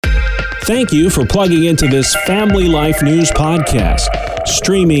Thank you for plugging into this Family Life News podcast,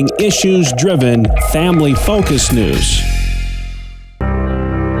 streaming issues-driven, family-focused news.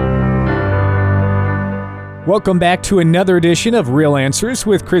 Welcome back to another edition of Real Answers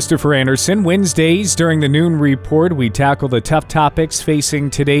with Christopher Anderson. Wednesdays during the Noon Report, we tackle the tough topics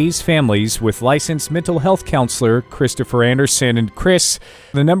facing today's families with licensed mental health counselor Christopher Anderson. And Chris,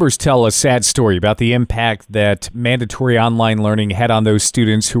 the numbers tell a sad story about the impact that mandatory online learning had on those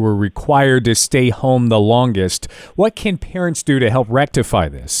students who were required to stay home the longest. What can parents do to help rectify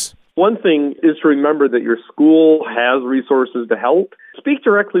this? One thing is to remember that your school has resources to help. Speak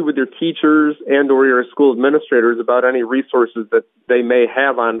directly with your teachers and or your school administrators about any resources that they may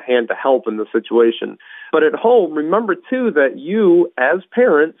have on hand to help in the situation. But at home, remember too that you, as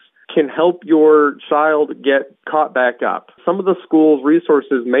parents, can help your child get caught back up. Some of the school's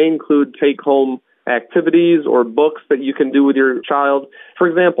resources may include take-home activities or books that you can do with your child. For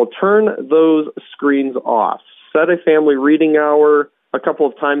example, turn those screens off. Set a family reading hour a couple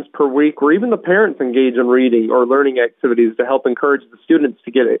of times per week, where even the parents engage in reading or learning activities to help encourage the students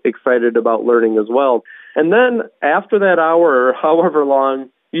to get excited about learning as well. And then after that hour or however long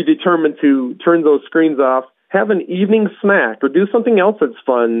you determine to turn those screens off, have an evening snack or do something else that's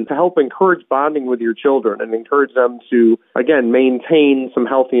fun to help encourage bonding with your children and encourage them to, again, maintain some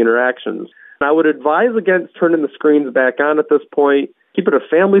healthy interactions. And I would advise against turning the screens back on at this point. Keep it a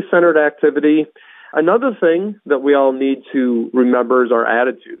family-centered activity. Another thing that we all need to remember is our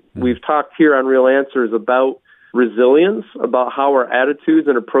attitude. We've talked here on Real Answers about resilience, about how our attitudes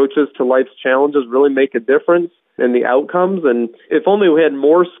and approaches to life's challenges really make a difference in the outcomes. And if only we had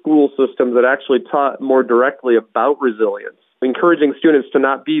more school systems that actually taught more directly about resilience, encouraging students to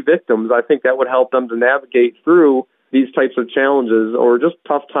not be victims, I think that would help them to navigate through these types of challenges or just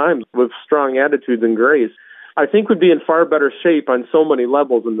tough times with strong attitudes and grace. I think would be in far better shape on so many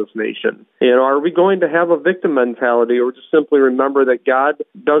levels in this nation. Are we going to have a victim mentality or just simply remember that God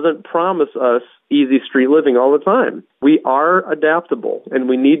doesn't promise us easy street living all the time? We are adaptable, and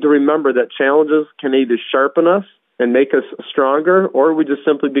we need to remember that challenges can either sharpen us and make us stronger, or we just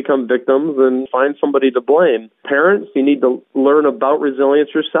simply become victims and find somebody to blame. Parents, you need to learn about resilience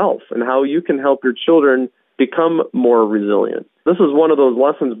yourself and how you can help your children become more resilient. This is one of those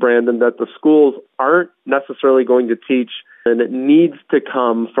lessons, Brandon, that the schools aren't necessarily going to teach, and it needs to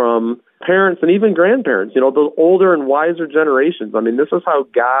come from parents and even grandparents, those older and wiser generations. I mean, this is how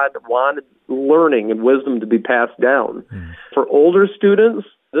God wanted learning and wisdom to be passed down. For older students,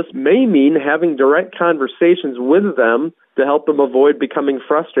 this may mean having direct conversations with them to help them avoid becoming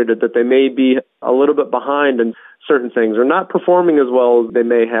frustrated that they may be a little bit behind in certain things or not performing as well as they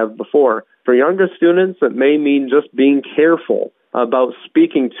may have before. For younger students, it may mean just being careful about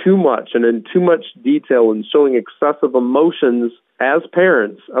speaking too much and in too much detail and showing excessive emotions as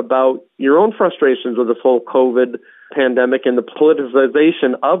parents about your own frustrations with this whole COVID pandemic and the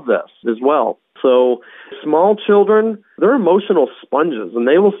politicization of this as well. So small children, they're emotional sponges, and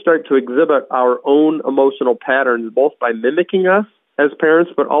they will start to exhibit our own emotional patterns, both by mimicking us as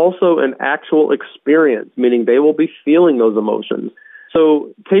parents, but also an actual experience, meaning they will be feeling those emotions. So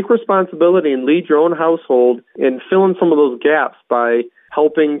take responsibility and lead your own household and fill in some of those gaps by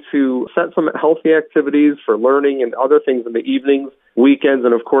helping to set some healthy activities for learning and other things in the evenings, weekends,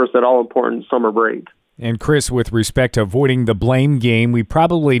 and of course that all-important summer break. And Chris, with respect to avoiding the blame game, we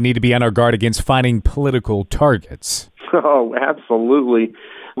probably need to be on our guard against finding political targets. Oh, absolutely.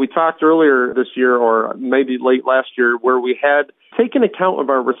 We talked earlier this year, or maybe late last year, where we had taken account of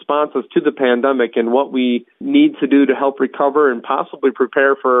our responses to the pandemic and what we need to do to help recover and possibly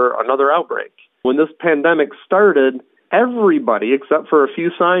prepare for another outbreak. When this pandemic started, everybody, except for a few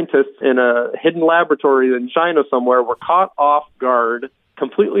scientists in a hidden laboratory in China somewhere, were caught off guard,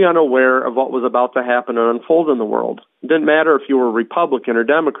 completely unaware of what was about to happen and unfold in the world. It didn't matter if you were Republican or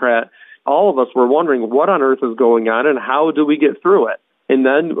Democrat. All of us were wondering what on earth is going on and how do we get through it? And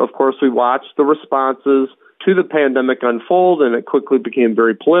then, of course, we watched the responses to the pandemic unfold, and it quickly became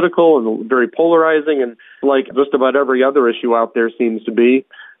very political and very polarizing, and like just about every other issue out there seems to be.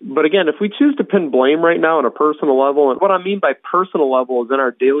 But again, if we choose to pin blame right now on a personal level, and what I mean by personal level is in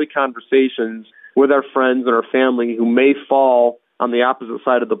our daily conversations with our friends and our family who may fall on the opposite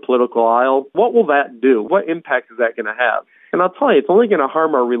side of the political aisle, what will that do? What impact is that going to have? And I'll tell you, it's only going to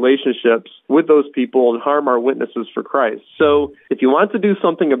harm our relationships with those people and harm our witnesses for Christ. So if you want to do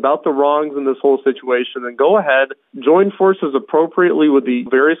something about the wrongs in this whole situation, then go ahead, join forces appropriately with the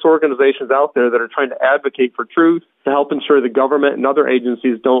various organizations out there that are trying to advocate for truth to help ensure the government and other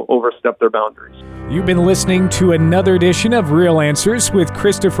agencies don't overstep their boundaries. You've been listening to another edition of Real Answers with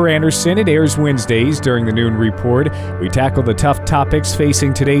Christopher Anderson. It airs Wednesdays during the Noon Report. We tackle the tough topics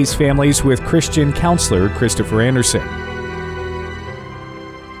facing today's families with Christian counselor Christopher Anderson.